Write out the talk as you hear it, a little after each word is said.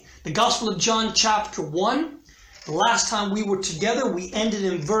The Gospel of John chapter 1. The last time we were together, we ended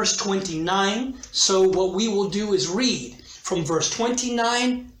in verse 29. So what we will do is read from verse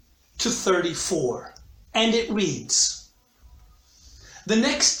 29 to 34. And it reads, "The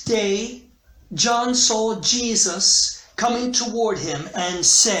next day, John saw Jesus coming toward him and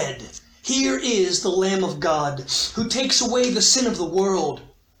said, 'Here is the Lamb of God, who takes away the sin of the world.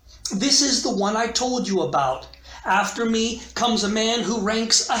 This is the one I told you about. After me comes a man who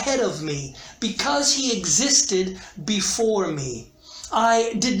ranks ahead of me, because he existed before me.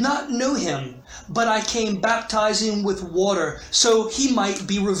 I did not know him, but I came baptizing with water, so he might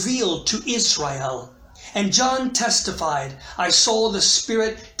be revealed to Israel.' And John testified, 'I saw the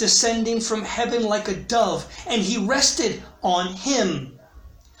Spirit descending from heaven like a dove, and he rested on him.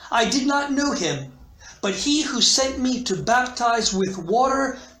 I did not know him, but he who sent me to baptize with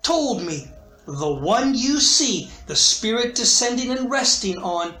water told me, the one you see the Spirit descending and resting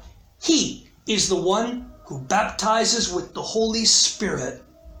on, he is the one who baptizes with the Holy Spirit.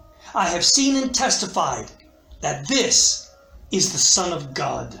 I have seen and testified that this is the Son of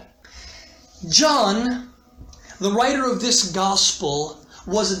God.'" John, the writer of this gospel,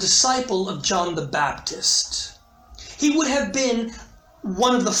 was a disciple of John the Baptist. He would have been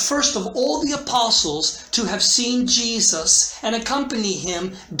one of the first of all the apostles to have seen Jesus and accompany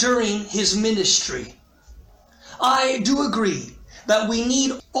him during his ministry. I do agree that we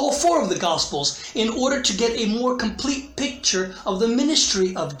need all four of the Gospels in order to get a more complete picture of the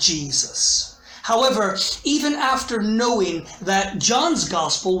ministry of Jesus. However, even after knowing that John's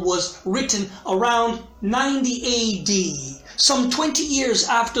Gospel was written around 90 AD, some 20 years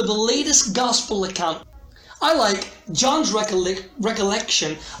after the latest Gospel account, I like John's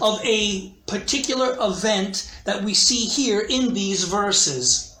recollection of a particular event that we see here in these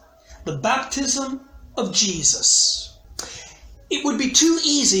verses, the baptism of Jesus. It would be too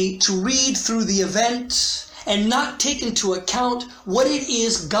easy to read through the event and not take into account what it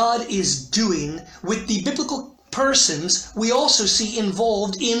is God is doing with the biblical persons we also see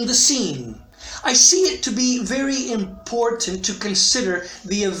involved in the scene. I see it to be very important to consider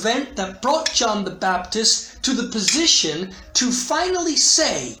the event that brought John the Baptist to the position to finally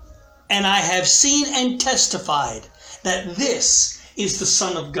say, "And I have seen and testified that this is the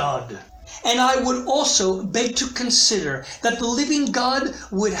Son of God." And I would also beg to consider that the living God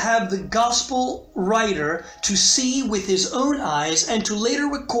would have the gospel writer to see with his own eyes and to later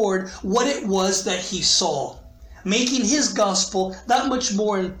record what it was that he saw, making his gospel that much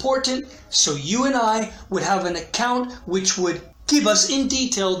more important, so you and I would have an account which would give us in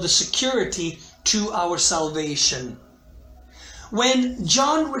detail the security to our salvation. When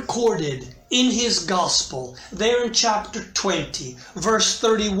John recorded in his gospel, there in chapter 20, verse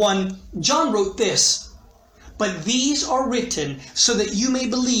 31, John wrote this, "But these are written so that you may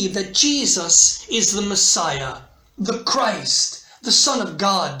believe that Jesus is the Messiah, the Christ, the Son of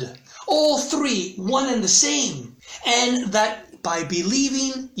God, all three one and the same, and that by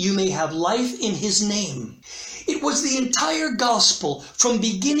believing you may have life in his name." It was the entire gospel from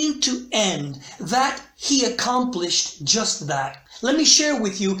beginning to end that he accomplished just that. Let me share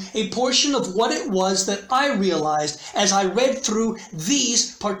with you a portion of what it was that I realized as I read through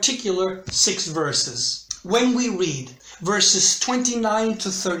these particular 6 verses. When we read verses 29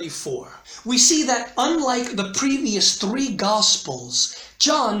 to 34, we see that unlike the previous 3 Gospels,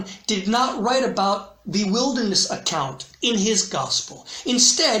 John did not write about the wilderness account in his Gospel.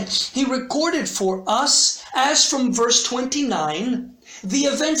 Instead, he recorded for us, as from verse 29, the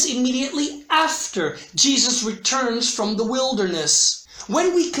events immediately after Jesus returns from the wilderness.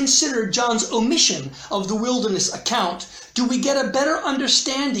 When we consider John's omission of the wilderness account, do we get a better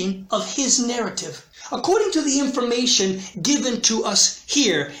understanding of his narrative? According to the information given to us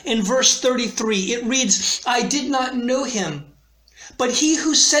here in verse 33, it reads, "I did not know him, but he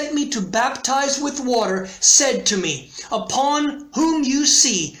who sent me to baptize with water said to me, 'Upon whom you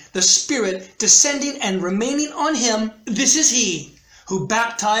see the Spirit descending and remaining on him, this is he who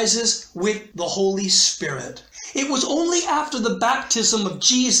baptizes with the Holy Spirit.'" It was only after the baptism of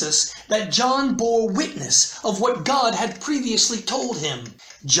Jesus that John bore witness of what God had previously told him.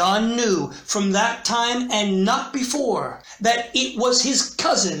 John knew from that time and not before that it was his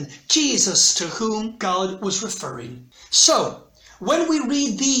cousin Jesus to whom God was referring. So, when we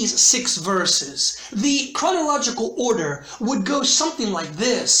read these 6 verses, the chronological order would go something like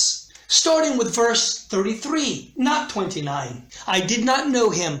this. Starting with verse 33, not 29. "I did not know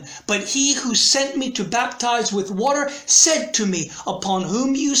him, but he who sent me to baptize with water said to me, 'Upon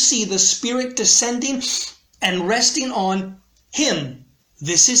whom you see the Spirit descending and resting on him,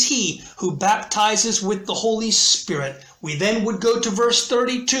 this is he who baptizes with the Holy Spirit.' We then would go to verse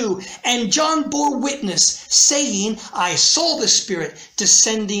 32. And John bore witness, saying, I saw the Spirit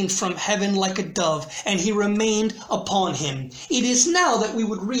descending from heaven like a dove, and he remained upon him. It is now that we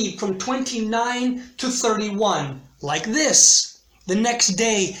would read from 29 to 31, like this. The next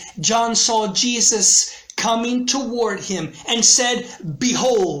day, John saw Jesus coming toward him, and said,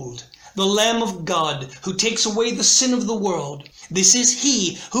 Behold, the Lamb of God, who takes away the sin of the world. This is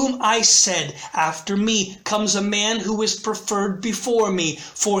he whom I said, After me comes a man who is preferred before me,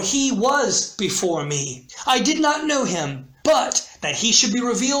 for he was before me. I did not know him, but that he should be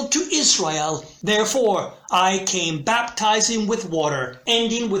revealed to Israel. Therefore I came baptizing with water,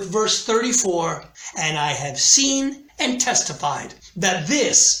 ending with verse 34, and I have seen and testified that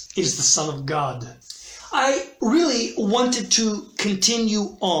this is the Son of God. I really wanted to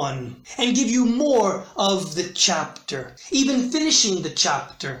continue on and give you more of the chapter, even finishing the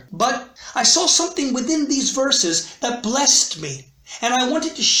chapter. But I saw something within these verses that blessed me, and I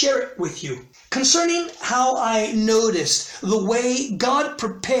wanted to share it with you. Concerning how I noticed the way God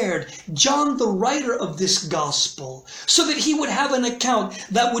prepared John, the writer of this gospel, so that he would have an account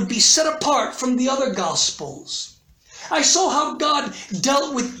that would be set apart from the other gospels. I saw how God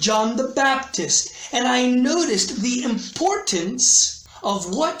dealt with John the Baptist, and I noticed the importance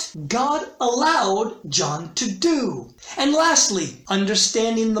of what God allowed John to do. And lastly,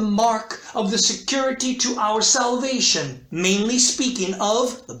 understanding the mark of the security to our salvation, mainly speaking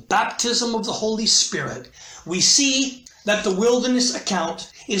of the baptism of the Holy Spirit. We see that the wilderness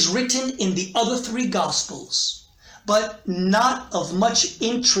account is written in the other three Gospels, but not of much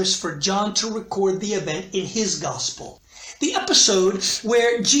interest for John to record the event in his Gospel. The episode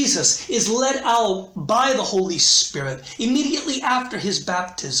where Jesus is led out by the Holy Spirit immediately after his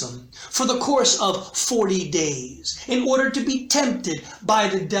baptism for the course of 40 days in order to be tempted by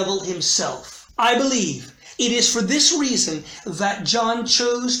the devil himself. I believe it is for this reason that John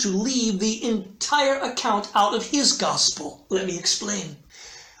chose to leave the entire account out of his gospel. Let me explain.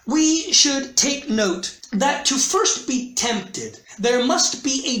 We should take note that to first be tempted, there must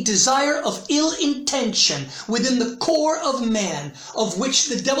be a desire of ill intention within the core of man, of which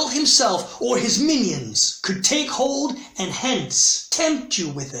the devil himself or his minions could take hold and hence tempt you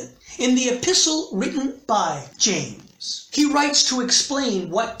with it. In the epistle written by James, he writes to explain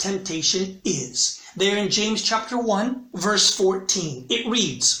what temptation is. There in James chapter 1, verse 14, it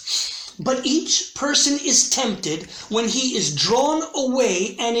reads, But each person is tempted when he is drawn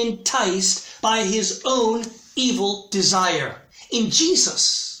away and enticed by his own evil desire. In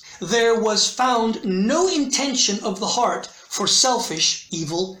Jesus, there was found no intention of the heart for selfish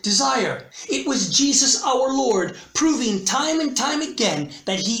evil desire. It was Jesus our Lord proving time and time again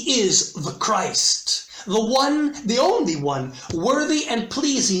that he is the Christ, the one, the only one, worthy and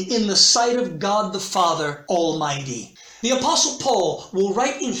pleasing in the sight of God the Father Almighty. The Apostle Paul will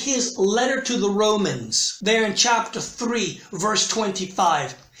write in his letter to the Romans, there in chapter 3, verse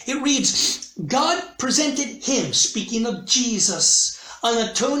 25. It reads, God presented him, speaking of Jesus, an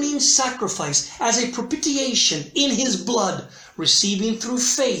atoning sacrifice as a propitiation in his blood, receiving through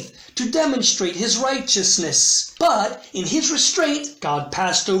faith to demonstrate his righteousness. But in his restraint, God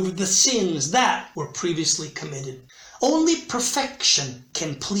passed over the sins that were previously committed. Only perfection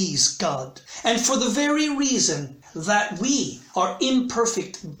can please God, and for the very reason that we are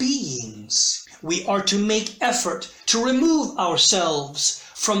imperfect beings, we are to make effort to remove ourselves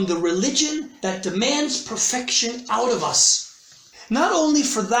from the religion that demands perfection out of us. Not only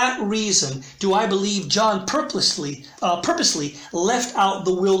for that reason do I believe John purposely left out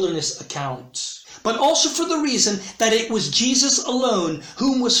the wilderness account, but also for the reason that it was Jesus alone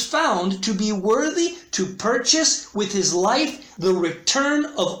whom was found to be worthy to purchase with his life the return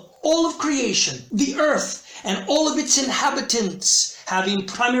of all of creation, the earth, and all of its inhabitants, having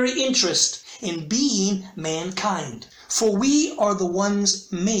primary interest in being mankind. For we are the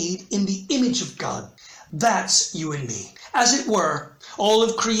ones made in the image of God. That's you and me. As it were, all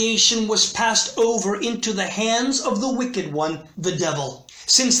of creation was passed over into the hands of the wicked one, the devil,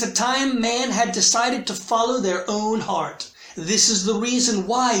 since the time man had decided to follow their own heart. This is the reason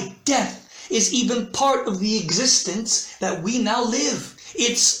why death is even part of the existence that we now live.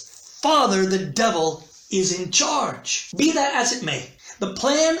 Its father, the devil, is in charge. Be that as it may, the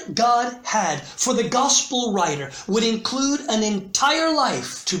plan God had for the gospel writer would include an entire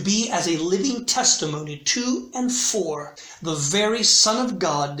life to be as a living testimony to and for the very Son of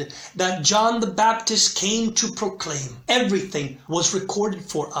God that John the Baptist came to proclaim. Everything was recorded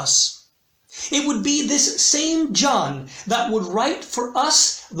for us. It would be this same John that would write for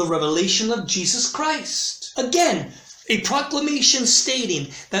us the revelation of Jesus Christ. Again, a proclamation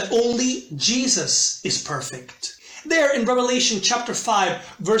stating that only Jesus is perfect. There in Revelation chapter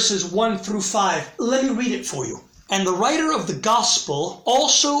 5, verses 1 through 5, let me read it for you. And the writer of the gospel,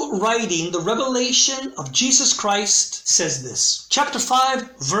 also writing the revelation of Jesus Christ, says this. Chapter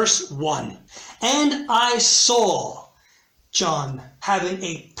 5, verse 1. And I saw, John having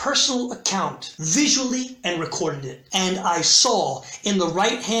a personal account visually and recorded it. And I saw in the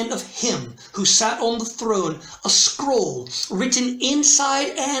right hand of him who sat on the throne a scroll written inside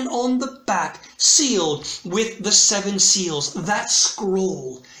and on the back, sealed with the 7 seals. That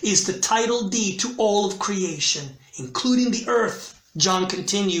scroll is the title deed to all of creation, including the earth. John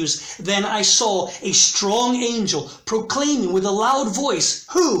continues, Then I saw a strong angel proclaiming with a loud voice,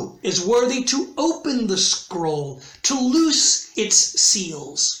 Who is worthy to open the scroll, to loose its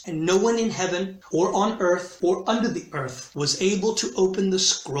seals? And no one in heaven or on earth or under the earth was able to open the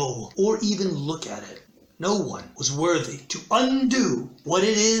scroll or even look at it. No one was worthy to undo what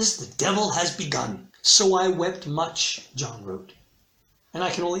it is the devil has begun. So I wept much, John wrote. And I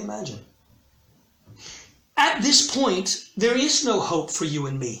can only imagine. At this point, there is no hope for you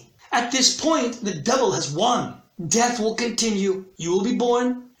and me. At this point, the devil has won. Death will continue. You will be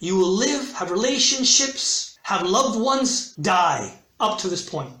born. You will live, have relationships, have loved ones, die up to this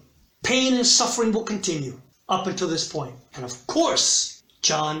point. Pain and suffering will continue up until this point. And of course,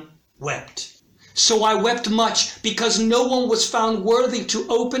 John wept. So I wept much because no one was found worthy to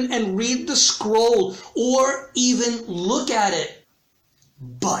open and read the scroll or even look at it.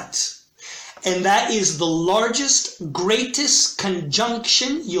 But... and that is the largest, greatest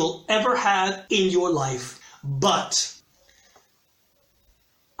conjunction you'll ever have in your life. But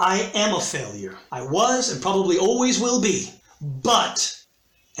I am a failure. I was and probably always will be. But,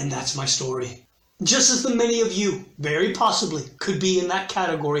 and that's my story. Just as the many of you, very possibly, could be in that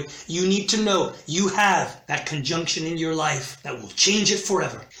category, you need to know you have that conjunction in your life that will change it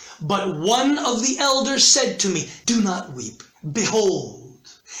forever. But one of the elders said to me, Do not weep. Behold.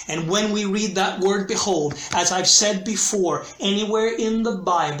 And when we read that word behold, as I've said before, anywhere in the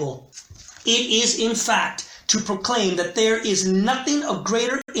Bible, it is in fact to proclaim that there is nothing of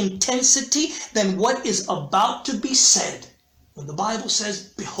greater intensity than what is about to be said. When the Bible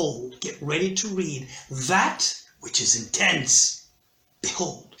says behold, get ready to read that which is intense.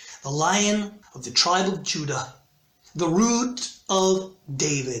 Behold, the Lion of the tribe of Judah, the Root of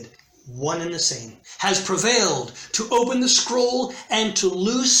David, one and the same, has prevailed to open the scroll and to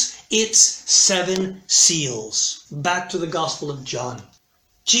loose its 7 seals. Back to the Gospel of John.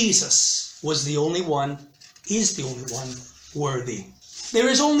 Jesus was the only one, is the only one worthy. There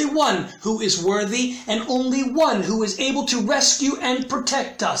is only one who is worthy and only one who is able to rescue and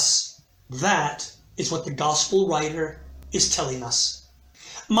protect us. That is what the Gospel writer is telling us.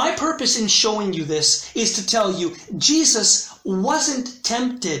 My purpose in showing you this is to tell you Jesus wasn't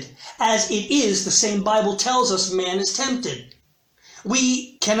tempted as it is the same Bible tells us man is tempted.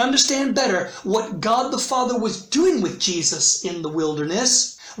 We can understand better what God the Father was doing with Jesus in the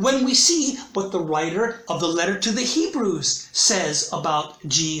wilderness when we see what the writer of the letter to the Hebrews says about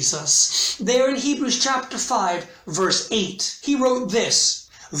Jesus. There in Hebrews chapter 5, verse 8, he wrote this,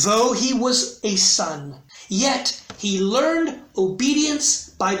 Though he was a son, yet he learned obedience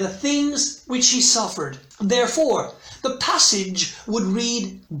by the things which he suffered. Therefore, the passage would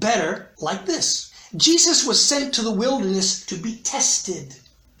read better like this. Jesus was sent to the wilderness to be tested,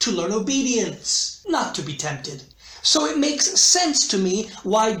 to learn obedience, not to be tempted. So it makes sense to me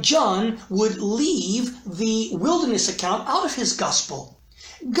why John would leave the wilderness account out of his gospel.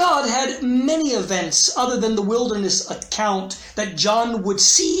 God had many events other than the wilderness account that John would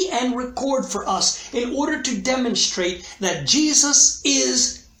see and record for us in order to demonstrate that Jesus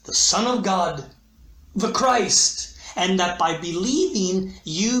is the Son of God, the Christ, and that by believing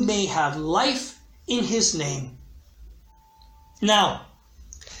you may have life in his name. Now,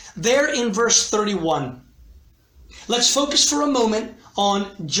 there in verse 31, let's focus for a moment on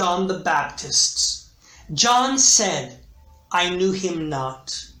John the Baptist. John said, I knew him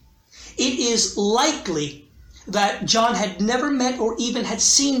not. It is likely that John had never met or even had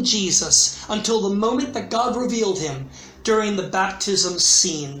seen Jesus until the moment that God revealed him during the baptism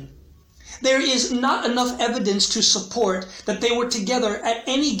scene. There is not enough evidence to support that they were together at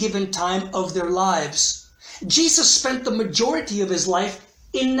any given time of their lives. Jesus spent the majority of his life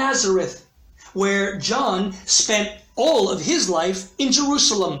in Nazareth, where John spent all of his life in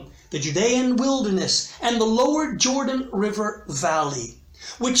Jerusalem, the Judean wilderness, and the lower Jordan River Valley,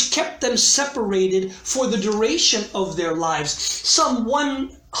 which kept them separated for the duration of their lives, some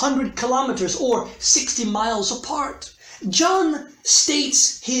 100 kilometers or 60 miles apart. John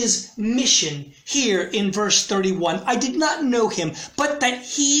states his mission here in verse 31. I did not know him, but that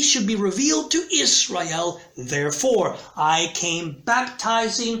he should be revealed to Israel. Therefore, I came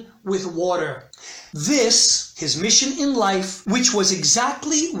baptizing with water. This, his mission in life, which was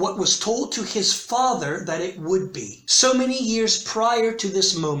exactly what was told to his father that it would be. So many years prior to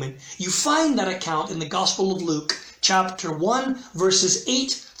this moment, you find that account in the Gospel of Luke, chapter 1, verses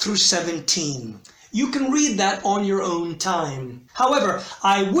 8 through 17. You can read that on your own time. However,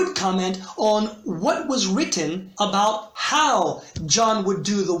 I would comment on what was written about how John would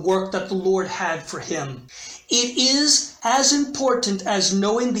do the work that the Lord had for him. It is as important as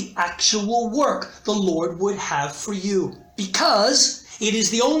knowing the actual work the Lord would have for you, because it is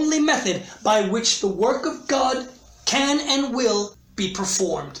the only method by which the work of God can and will be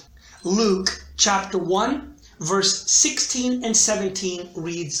performed. Luke chapter 1, verse 16 and 17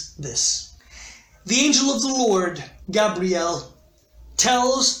 reads this. The angel of the Lord, Gabriel,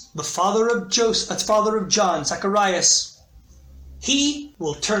 tells the father of John, Zacharias, he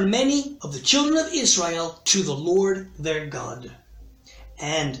will turn many of the children of Israel to the Lord their God,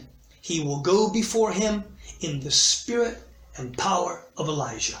 and he will go before him in the spirit and power of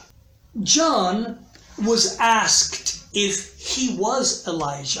Elijah. John was asked if he was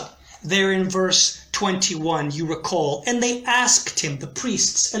Elijah. There in verse 21, you recall, and they asked him, the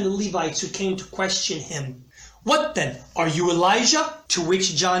priests and the Levites who came to question him, what then, are you Elijah? To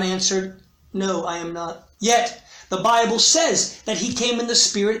which John answered, no, I am not. Yet the Bible says that he came in the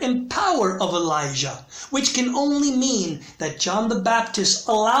spirit and power of Elijah, which can only mean that John the Baptist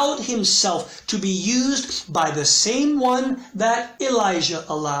allowed himself to be used by the same one that Elijah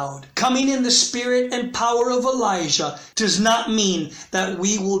allowed. Coming in the spirit and power of Elijah does not mean that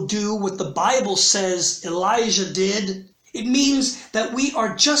we will do what the Bible says Elijah did. It means that we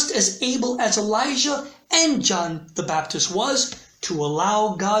are just as able as Elijah and John the Baptist was to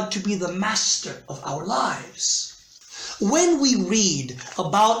allow God to be the master of our lives. When we read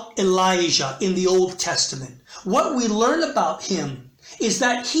about Elijah in the Old Testament, what we learn about him is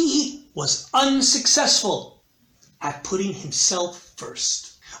that he was unsuccessful at putting himself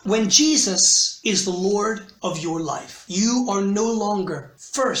first. When Jesus is the Lord of your life, you are no longer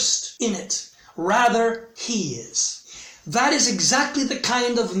first in it. Rather, he is. That is exactly the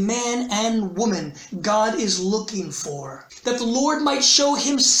kind of man and woman God is looking for, that the Lord might show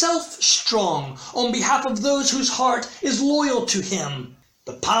himself strong on behalf of those whose heart is loyal to him,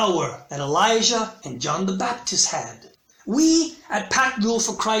 the power that Elijah and John the Baptist had. We at Packed Mule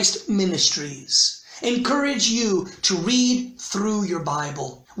for Christ Ministries encourage you to read through your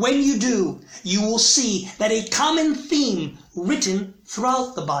Bible. When you do, you will see that a common theme written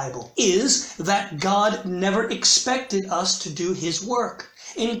throughout the Bible is that God never expected us to do his work.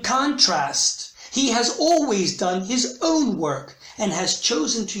 In contrast, he has always done his own work and has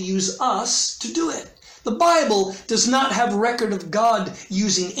chosen to use us to do it. The Bible does not have record of God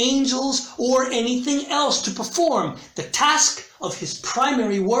using angels or anything else to perform the task of his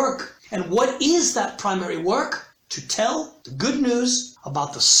primary work. And what is that primary work? To tell the good news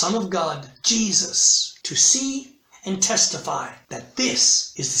about the Son of God, Jesus, to see and testify that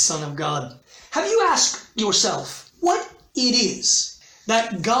this is the Son of God. Have you asked yourself what it is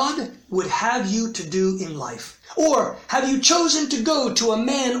that God would have you to do in life? Or have you chosen to go to a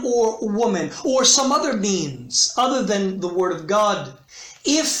man or woman or some other means other than the Word of God?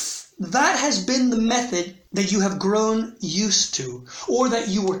 If that has been the method that you have grown used to or that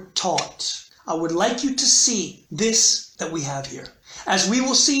you were taught, I would like you to see this that we have here. As we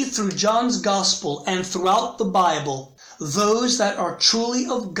will see through John's Gospel and throughout the Bible, those that are truly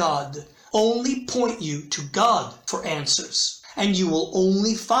of God only point you to God for answers, and you will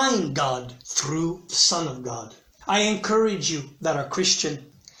only find God through the Son of God. I encourage you that are Christian,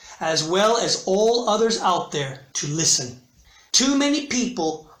 as well as all others out there, to listen. Too many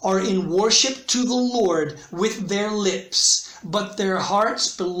people are in worship to the Lord with their lips, but their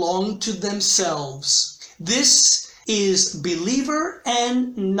hearts belong to themselves. This is believer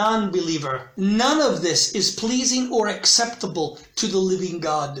and non-believer. None of this is pleasing or acceptable to the living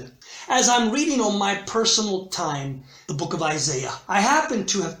God. As I'm reading on my personal time, the book of Isaiah, I happen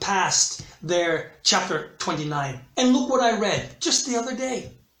to have passed there chapter 29. And look what I read just the other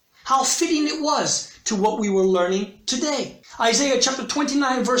day. How fitting it was to what we were learning today. Isaiah chapter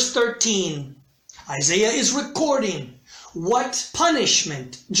 29 verse 13. Isaiah is recording what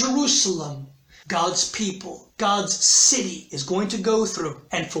punishment Jerusalem, God's people, God's city is going to go through,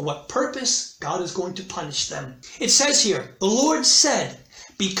 and for what purpose God is going to punish them. It says here, the Lord said,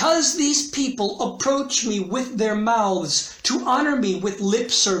 Because these people approach me with their mouths to honor me with lip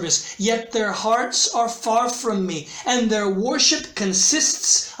service, yet their hearts are far from me, and their worship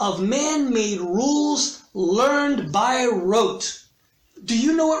consists of man-made rules learned by rote. Do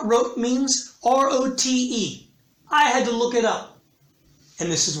you know what rote means? R-O-T-E. I had to look it up.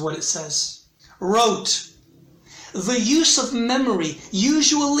 And this is what it says. Rote. The use of memory,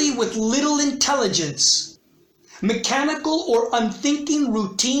 usually with little intelligence. Mechanical or unthinking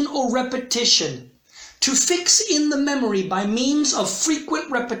routine or repetition. To fix in the memory by means of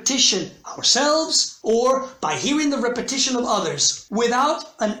frequent repetition ourselves or by hearing the repetition of others,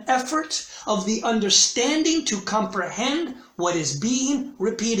 without an effort of the understanding to comprehend what is being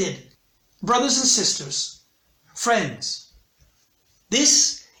repeated. Brothers and sisters, friends,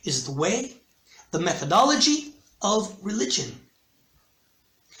 this is the way, the methodology of religion.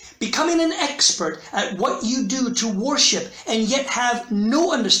 Becoming an expert at what you do to worship and yet have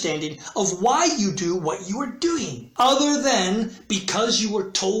no understanding of why you do what you are doing, other than because you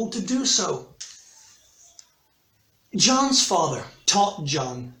were told to do so. John's father taught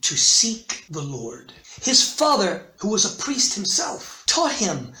John to seek the Lord. His father, who was a priest himself, taught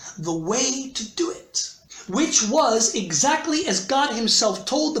him the way to do it, which was exactly as God himself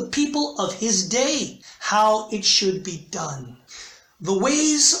told the people of his day how it should be done. The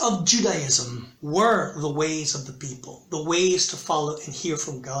ways of Judaism were the ways of the people, the ways to follow and hear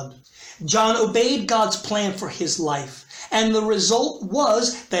from God. John obeyed God's plan for his life, and the result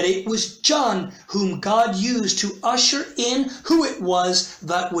was that it was John whom God used to usher in who it was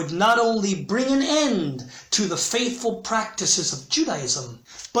that would not only bring an end to the faithful practices of Judaism,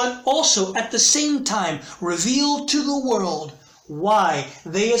 but also at the same time reveal to the world why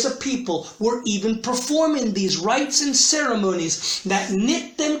they as a people were even performing these rites and ceremonies that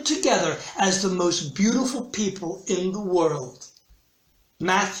knit them together as the most beautiful people in the world.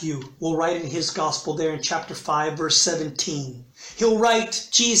 Matthew will write in his gospel there in chapter 5, verse 17. He'll write,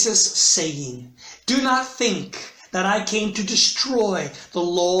 Jesus saying, "Do not think that I came to destroy the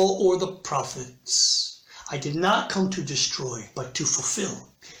law or the prophets. I did not come to destroy, but to fulfill."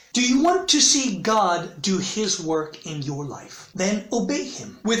 Do you want to see God do his work in your life? Then obey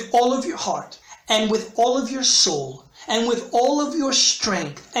him with all of your heart and with all of your soul and with all of your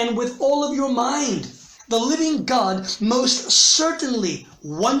strength and with all of your mind. The living God most certainly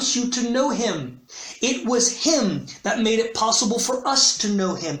wants you to know him. It was him that made it possible for us to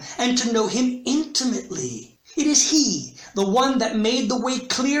know him and to know him intimately. It is he, the one that made the way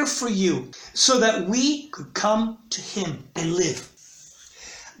clear for you so that we could come to him and live.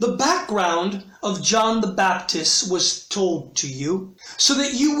 The background of John the Baptist was told to you so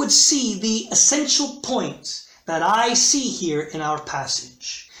that you would see the essential points that I see here in our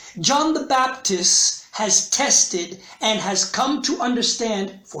passage. John the Baptist has tested and has come to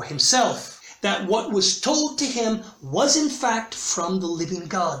understand for himself that what was told to him was in fact from the living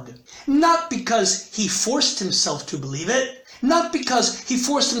God. Not because he forced himself to believe it, not because he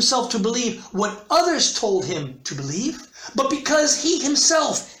forced himself to believe what others told him to believe, but because he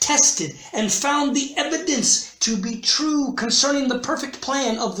himself tested and found the evidence to be true concerning the perfect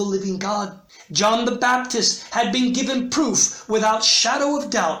plan of the living God. John the Baptist had been given proof without shadow of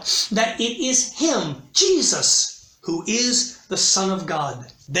doubt that it is him, Jesus, who is the Son of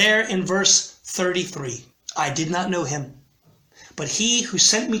God. There in verse 33, I did not know him, but he who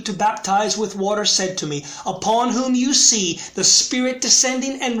sent me to baptize with water said to me, upon whom you see the Spirit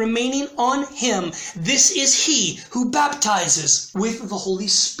descending and remaining on him, this is he who baptizes with the Holy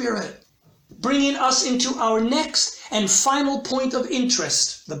Spirit. Bringing us into our next and final point of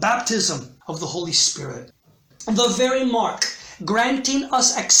interest, the baptism of the Holy Spirit. The very mark granting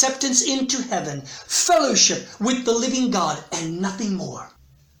us acceptance into heaven, fellowship with the living God, and nothing more.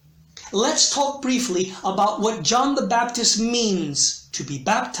 Let's talk briefly about what John the Baptist means to be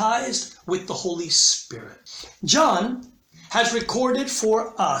baptized with the Holy Spirit. John has recorded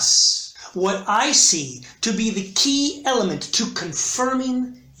for us what I see to be the key element to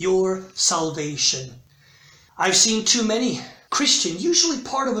confirming your salvation. I've seen too many Christians, usually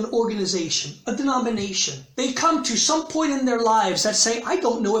part of an organization, a denomination. They come to some point in their lives that say, I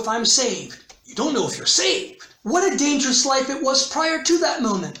don't know if I'm saved. You don't know if you're saved. What a dangerous life it was prior to that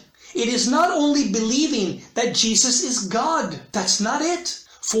moment. It is not only believing that Jesus is God. That's not it.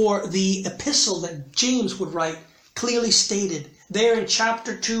 For the epistle that James would write clearly stated there in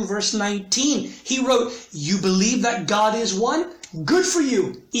chapter 2, verse 19, he wrote, you believe that God is one? Good for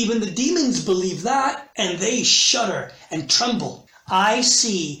you. Even the demons believe that, and they shudder and tremble. I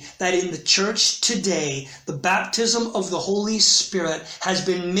see that in the church today, the baptism of the Holy Spirit has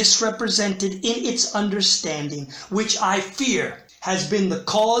been misrepresented in its understanding, which I fear has been the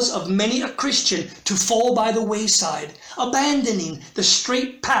cause of many a Christian to fall by the wayside, abandoning the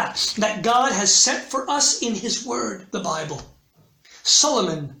straight path that God has set for us in his word, the Bible.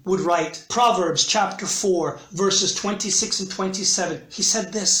 Solomon would write, Proverbs chapter 4, verses 26 and 27. He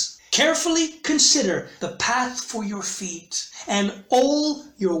said this, "Carefully consider the path for your feet, and all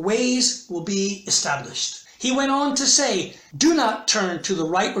your ways will be established." He went on to say, "Do not turn to the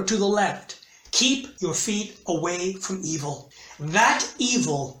right or to the left. Keep your feet away from evil." That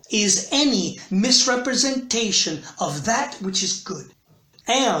evil is any misrepresentation of that which is good.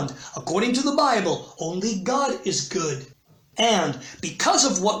 And according to the Bible, only God is good. And because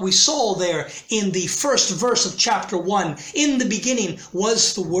of what we saw there in the first verse of chapter 1, in the beginning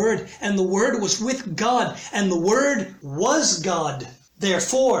was the Word, and the Word was with God, and the Word was God.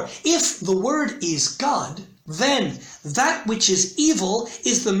 Therefore, if the Word is God, then that which is evil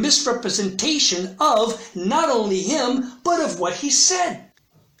is the misrepresentation of not only him, but of what he said.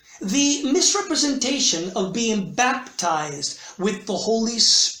 The misrepresentation of being baptized with the Holy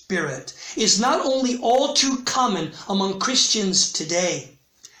Spirit is not only all too common among Christians today,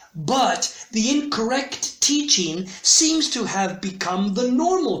 but the incorrect teaching seems to have become the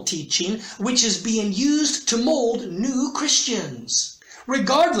normal teaching which is being used to mold new Christians.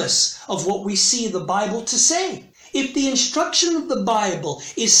 Regardless of what we see the Bible to say. If the instruction of the Bible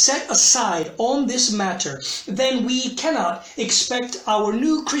is set aside on this matter, then we cannot expect our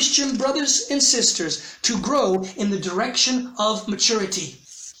new Christian brothers and sisters to grow in the direction of maturity.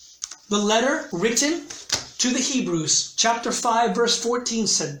 The letter written to the Hebrews, chapter 5, verse 14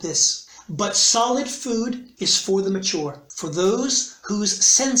 said this, "But solid food is for the mature, for those whose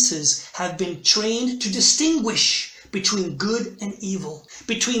senses have been trained to distinguish between good and evil,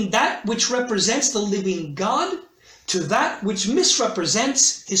 between that which represents the living God to that which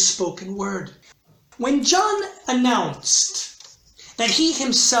misrepresents his spoken word." When John announced that he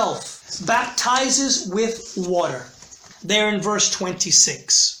himself baptizes with water, there in verse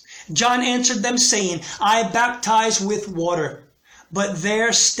 26, John answered them saying, "I baptize with water, but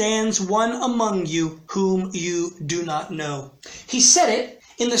there stands one among you whom you do not know." He said it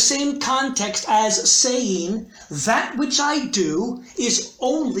in the same context as saying, that which I do is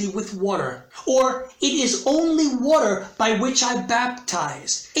only with water, or it is only water by which I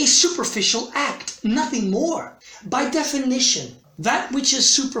baptize, a superficial act, nothing more. By definition, that which is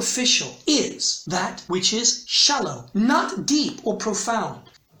superficial is that which is shallow, not deep or profound,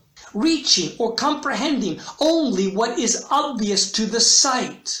 reaching or comprehending only what is obvious to the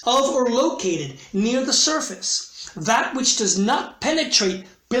sight of or located near the surface. That which does not penetrate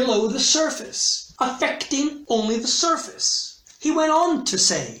below the surface, affecting only the surface. He went on to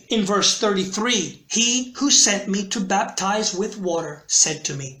say in verse 33, "He who sent me to baptize with water said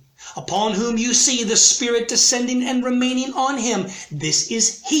to me, upon whom you see the Spirit descending and remaining on him, this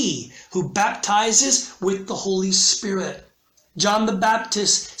is he who baptizes with the Holy Spirit." John the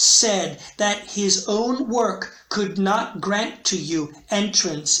Baptist said that his own work could not grant to you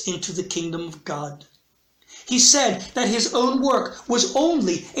entrance into the kingdom of God. He said that his own work was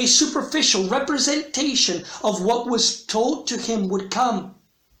only a superficial representation of what was told to him would come.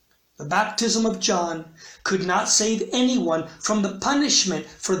 The baptism of John could not save anyone from the punishment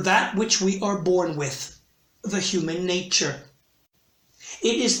for that which we are born with, the human nature.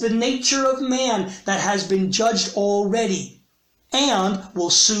 It is the nature of man that has been judged already and will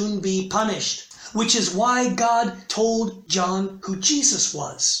soon be punished, which is why God told John who Jesus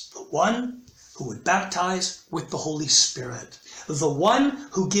was, the one who would baptize with the Holy Spirit, the one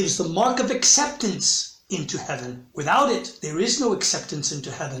who gives the mark of acceptance into heaven. Without it, there is no acceptance into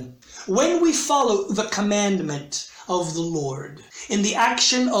heaven. When we follow the commandment of the Lord in the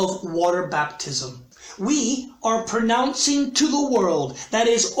action of water baptism, we are pronouncing to the world, that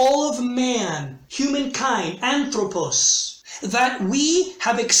is all of man, humankind, anthropos, that we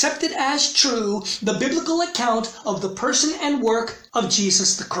have accepted as true the biblical account of the person and work of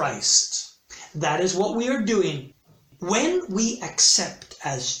Jesus the Christ. That is what we are doing. When we accept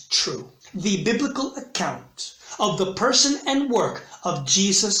as true the biblical account of the person and work of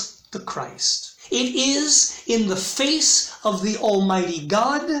Jesus the Christ, it is in the face of the Almighty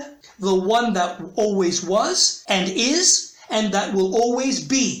God, the one that always was and is and that will always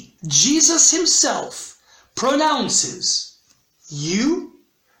be. Jesus himself pronounces, "You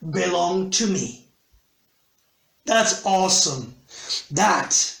belong to me." That's awesome.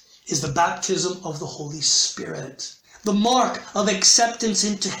 That is the baptism of the Holy Spirit. The mark of acceptance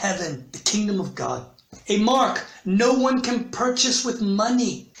into heaven, the kingdom of God. A mark no one can purchase with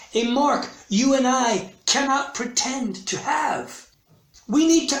money. A mark you and I cannot pretend to have. We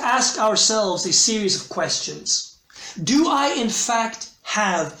need to ask ourselves a series of questions. Do I in fact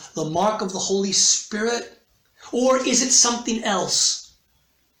have the mark of the Holy Spirit, or is it something else?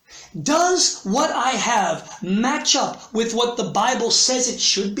 Does what I have match up with what the Bible says it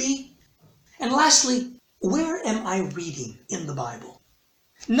should be? And lastly, where am I reading in the Bible?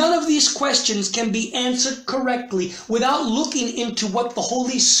 None of these questions can be answered correctly without looking into what the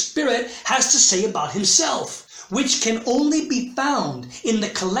Holy Spirit has to say about himself, which can only be found in the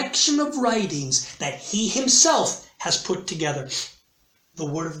collection of writings that he himself has put together. The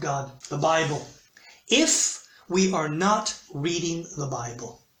Word of God, the Bible. If we are not reading the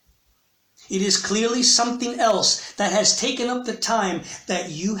Bible, it is clearly something else that has taken up the time that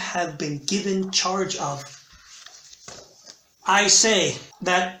you have been given charge of. I say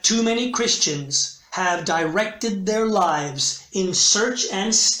that too many Christians have directed their lives in search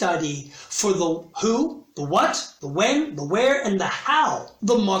and study for the who, the what, the when, the where, and the how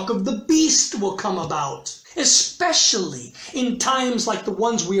the mark of the beast will come about, especially in times like the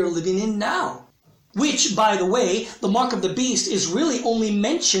ones we are living in now. Which, by the way, the mark of the beast is really only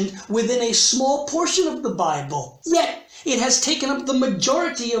mentioned within a small portion of the Bible. Yet, it has taken up the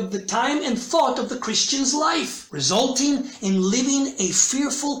majority of the time and thought of the Christian's life, resulting in living a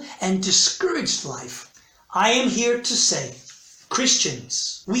fearful and discouraged life. I am here to say,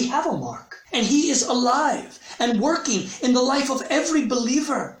 Christians, we have a mark, and he is alive and working in the life of every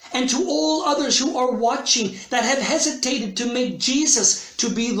believer. And to all others who are watching that have hesitated to make Jesus to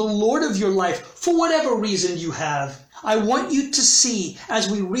be the Lord of your life, for whatever reason you have, I want you to see, as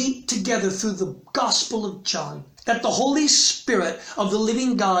we read together through the Gospel of John, that the Holy Spirit of the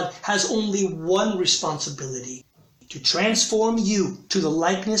living God has only one responsibility: to transform you to the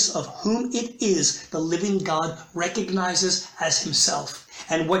likeness of whom it is the living God recognizes as himself.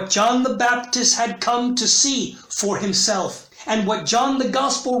 And what John the Baptist had come to see for himself, and what John the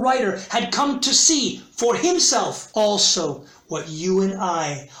Gospel writer had come to see for himself, also what you and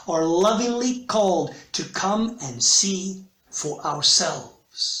I are lovingly called to come and see for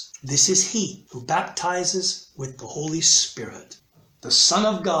ourselves. This is he who baptizes with the Holy Spirit, the Son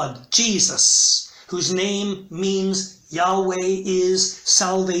of God, Jesus, whose name means Yahweh is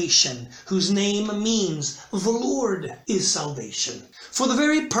salvation, whose name means the Lord is salvation. For the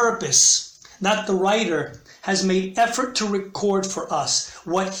very purpose that the writer has made effort to record for us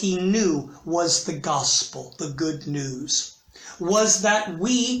what he knew was the gospel, the good news, was that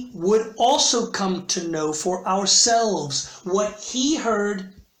we would also come to know for ourselves what he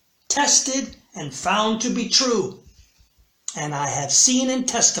heard, tested, and found to be true. And I have seen and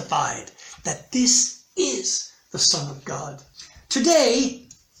testified that this is the Son of God. Today,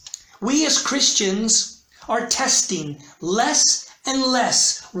 we as Christians are testing less and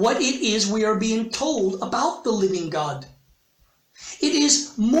less what it is we are being told about the living God. It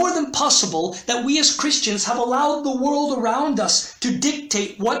is more than possible that we as Christians have allowed the world around us to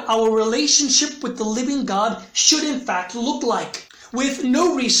dictate what our relationship with the living God should in fact look like, with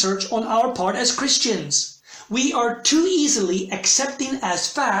no research on our part as Christians. We are too easily accepting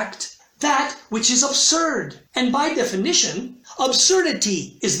as fact that which is absurd. And by definition,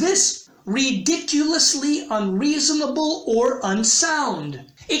 absurdity is this: ridiculously unreasonable or unsound,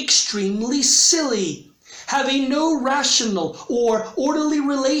 extremely silly, having no rational or orderly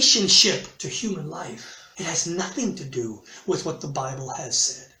relationship to human life. It has nothing to do with what the Bible has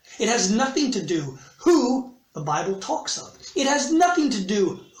said. It has nothing to do who the Bible talks of. It has nothing to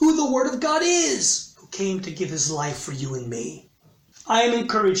do who the Word of God is, who came to give his life for you and me. I am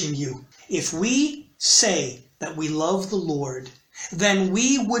encouraging you, if we say that we love the Lord, then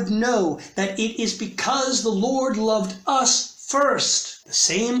we would know that it is because the Lord loved us first. The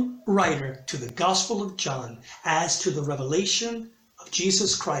same writer to the Gospel of John as to the revelation of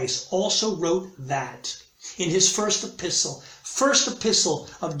Jesus Christ also wrote that in his first epistle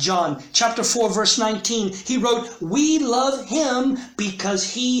of John, chapter 4, verse 19. He wrote, "We love him because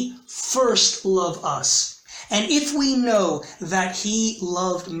he first loved us. And if we know that he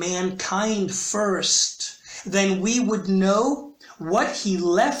loved mankind first, then we would know what he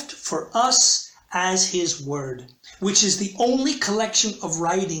left for us as his word, which is the only collection of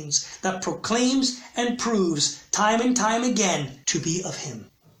writings that proclaims and proves time and time again to be of him."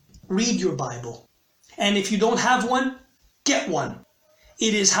 Read your Bible. And if you don't have one, get one.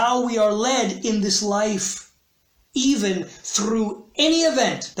 It is how we are led in this life, even through any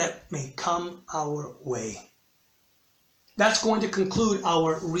event that may come our way. That's going to conclude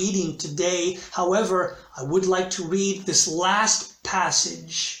our reading today. However, I would like to read this last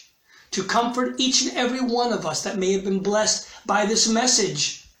passage to comfort each and every one of us that may have been blessed by this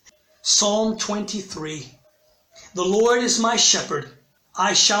message. Psalm 23. The Lord is my shepherd,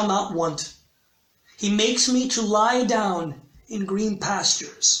 I shall not want. He makes me to lie down in green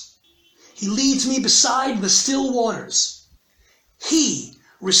pastures. He leads me beside the still waters. He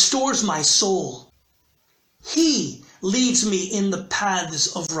restores my soul. He leads me in the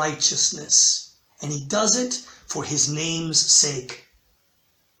paths of righteousness, and he does it for his name's sake.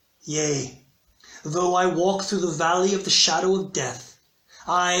 Yea, though I walk through the valley of the shadow of death,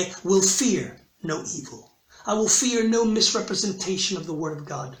 I will fear no evil. I will fear no misrepresentation of the word of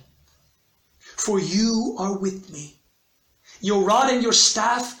God. For you are with me. Your rod and your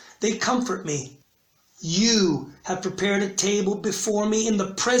staff, they comfort me. You have prepared a table before me in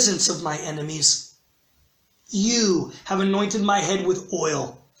the presence of my enemies. You have anointed my head with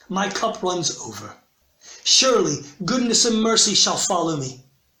oil. My cup runs over. Surely goodness and mercy shall follow me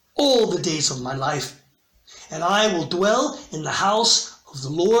all the days of my life, and I will dwell in the house of the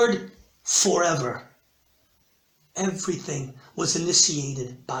Lord forever. Everything was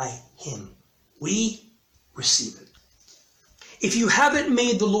initiated by him. We receive it. If you haven't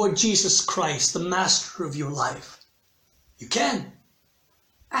made the Lord Jesus Christ the master of your life, you can.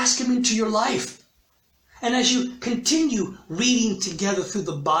 Ask him into your life. And as you continue reading together through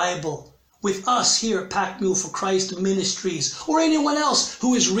the Bible with us here at Pack Mule for Christ Ministries, or anyone else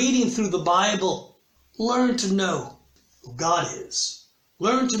who is reading through the Bible, learn to know who God is.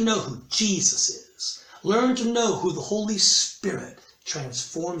 Learn to know who Jesus is. Learn to know who the Holy Spirit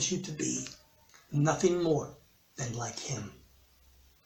transforms you to be. Nothing more than like him.